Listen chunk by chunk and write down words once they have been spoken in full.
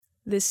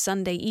This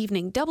Sunday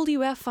evening,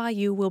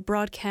 WFIU will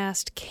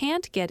broadcast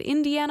Can't Get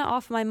Indiana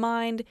Off My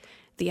Mind,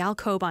 the Al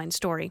Cobain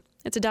Story.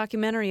 It's a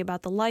documentary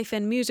about the life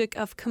and music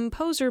of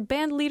composer,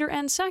 bandleader,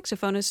 and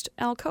saxophonist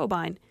Al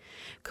Cobain.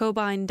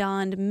 Cobain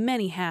donned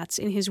many hats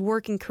in his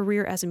working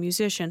career as a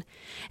musician,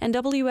 and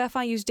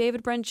WFIU's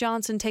David Brent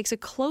Johnson takes a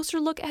closer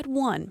look at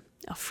one,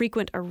 a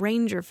frequent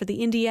arranger for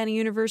the Indiana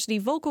University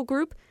vocal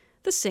group,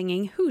 the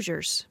Singing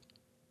Hoosiers.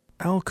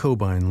 Al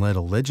Cobain led a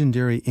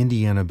legendary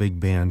Indiana big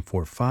band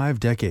for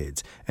 5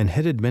 decades and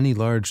headed many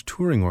large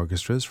touring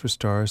orchestras for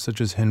stars such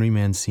as Henry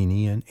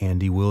Mancini and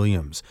Andy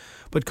Williams.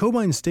 But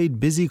Cobain stayed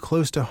busy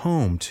close to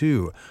home,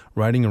 too,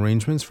 writing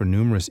arrangements for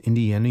numerous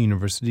Indiana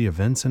University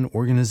events and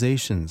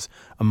organizations,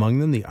 among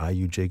them the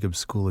IU Jacobs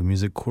School of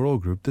Music choral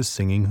group, the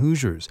Singing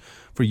Hoosiers.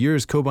 For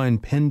years,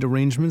 Cobain penned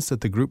arrangements that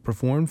the group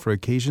performed for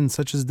occasions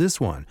such as this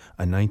one,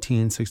 a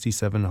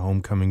 1967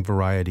 homecoming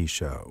variety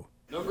show.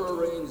 Number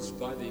arranged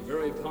by the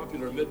very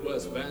popular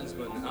Midwest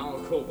bandsman Al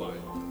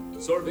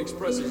Cobain. Sort of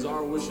expresses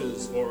our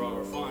wishes for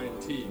our fine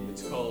team.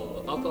 It's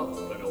called Up, Up,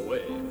 and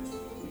Away.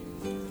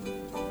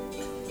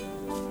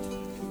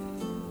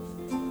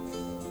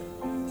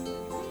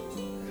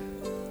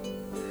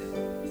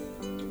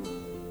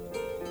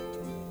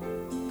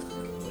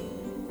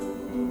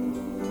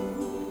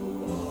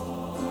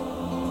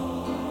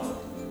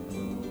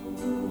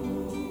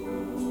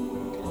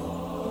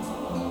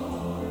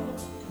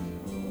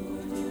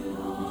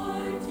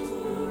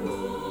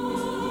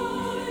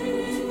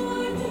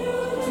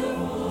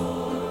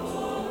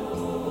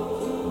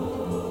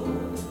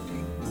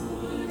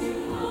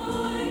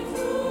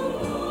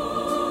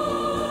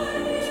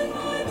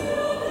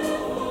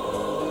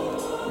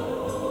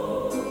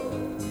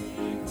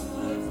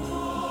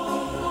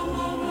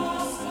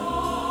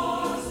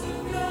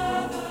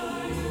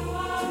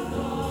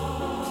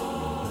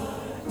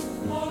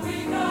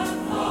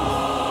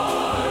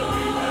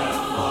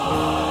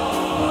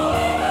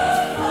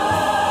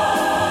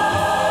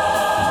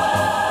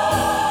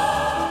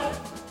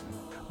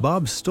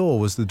 Bob Stoll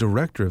was the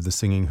director of the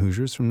Singing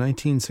Hoosiers from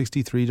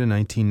 1963 to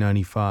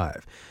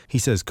 1995. He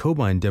says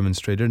Cobain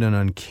demonstrated an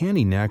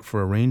uncanny knack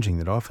for arranging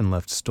that often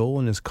left Stoll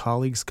and his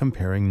colleagues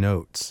comparing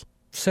notes.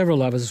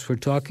 Several of us were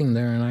talking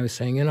there, and I was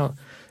saying,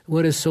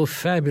 what is so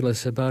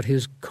fabulous about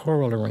his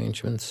choral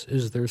arrangements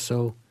is they're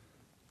so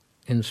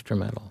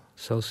instrumental,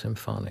 so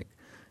symphonic.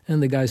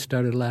 And the guys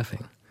started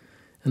laughing.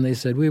 And they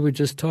said, we were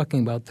just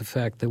talking about the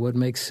fact that what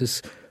makes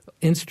his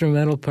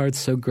instrumental parts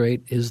so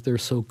great is they're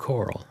so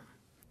choral.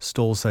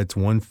 Stoll cites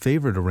one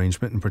favorite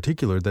arrangement in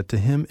particular that to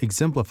him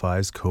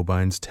exemplifies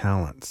Cobain's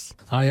talents.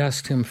 I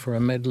asked him for a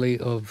medley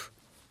of,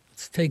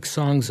 let's take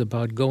songs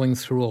about going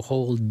through a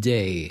whole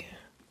day.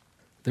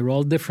 They're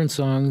all different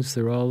songs,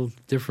 they're all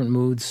different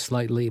moods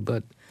slightly,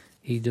 but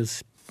he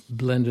just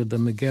blended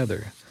them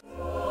together.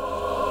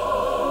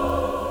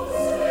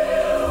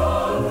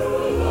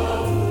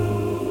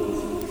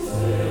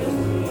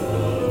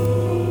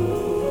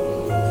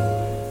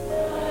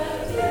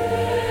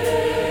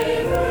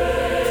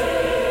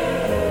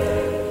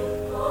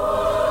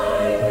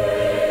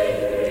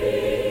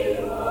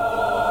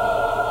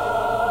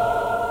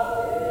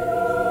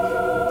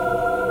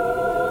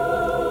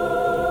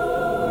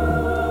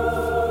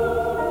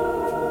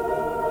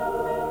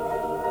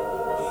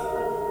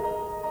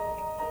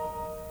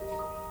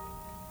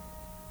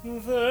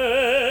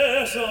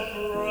 There's a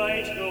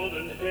bright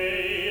golden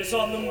haze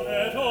on the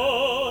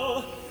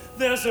meadow.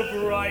 There's a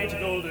bright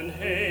golden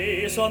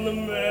haze on the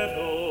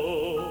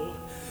meadow.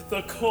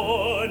 The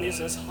corn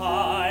is as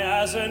high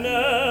as an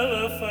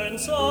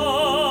elephant's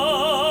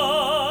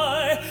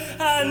eye,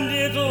 and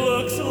it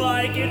looks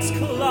like it's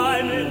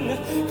climbing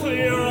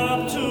clear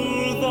up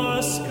to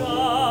the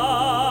sky.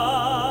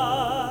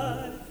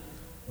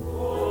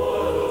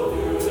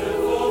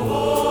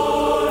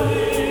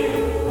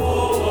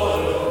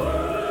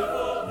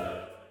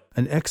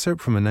 An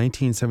excerpt from a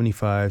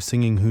 1975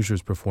 Singing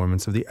Hoosiers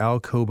performance of the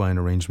Al Cobain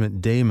arrangement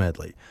Day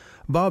Medley.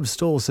 Bob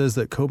Stoll says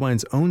that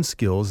Cobain's own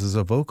skills as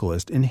a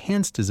vocalist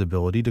enhanced his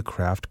ability to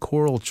craft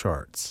choral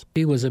charts.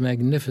 He was a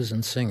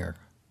magnificent singer,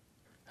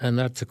 and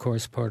that's, of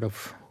course, part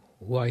of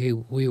why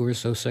we were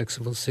so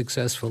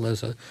successful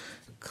as a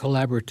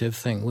collaborative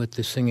thing with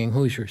the Singing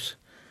Hoosiers,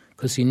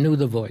 because he knew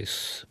the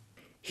voice.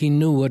 He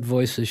knew what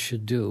voices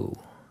should do.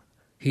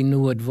 He knew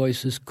what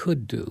voices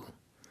could do.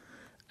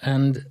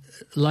 And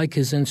like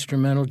his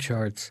instrumental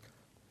charts,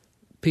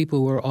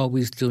 people were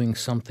always doing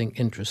something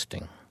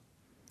interesting.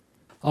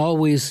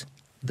 Always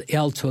the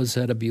altos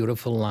had a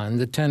beautiful line,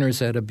 the tenors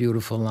had a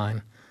beautiful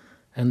line,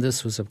 and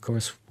this was, of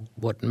course,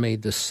 what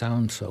made the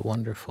sound so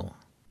wonderful.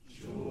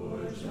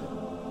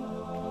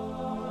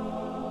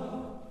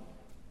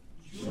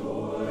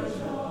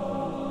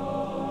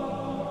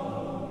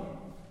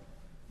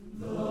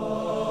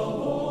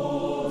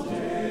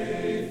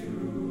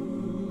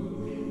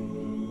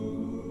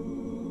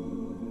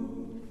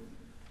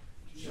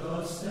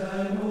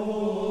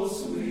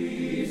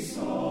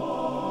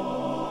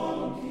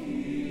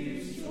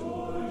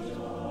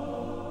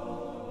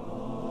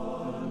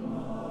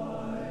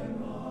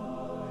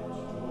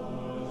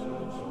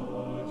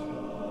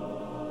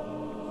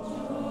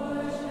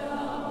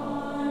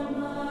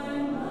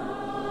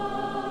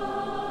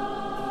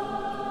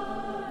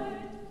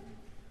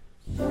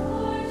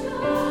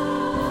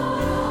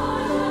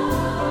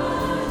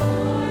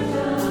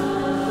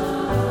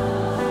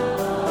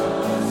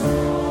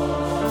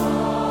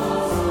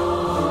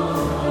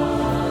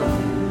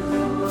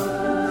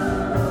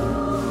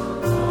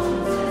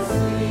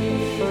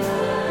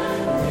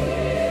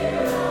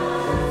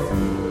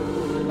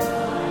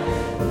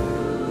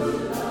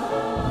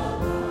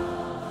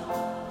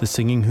 The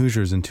Singing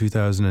Hoosiers in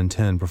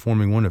 2010,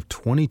 performing one of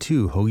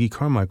 22 Hoagy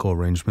Carmichael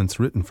arrangements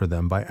written for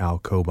them by Al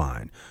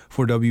Cobain.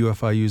 For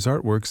WFIU's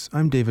Artworks,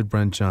 I'm David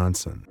Brent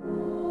Johnson.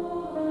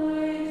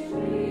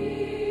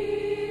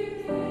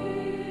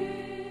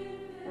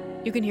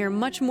 You can hear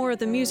much more of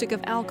the music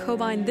of Al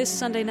Cobain this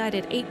Sunday night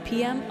at 8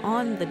 p.m.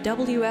 on the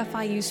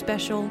WFIU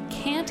special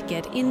Can't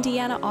Get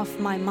Indiana Off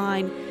My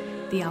Mind,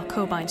 The Al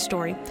Cobain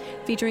Story,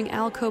 featuring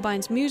Al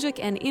Cobain's music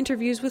and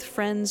interviews with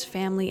friends,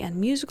 family, and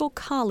musical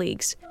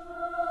colleagues.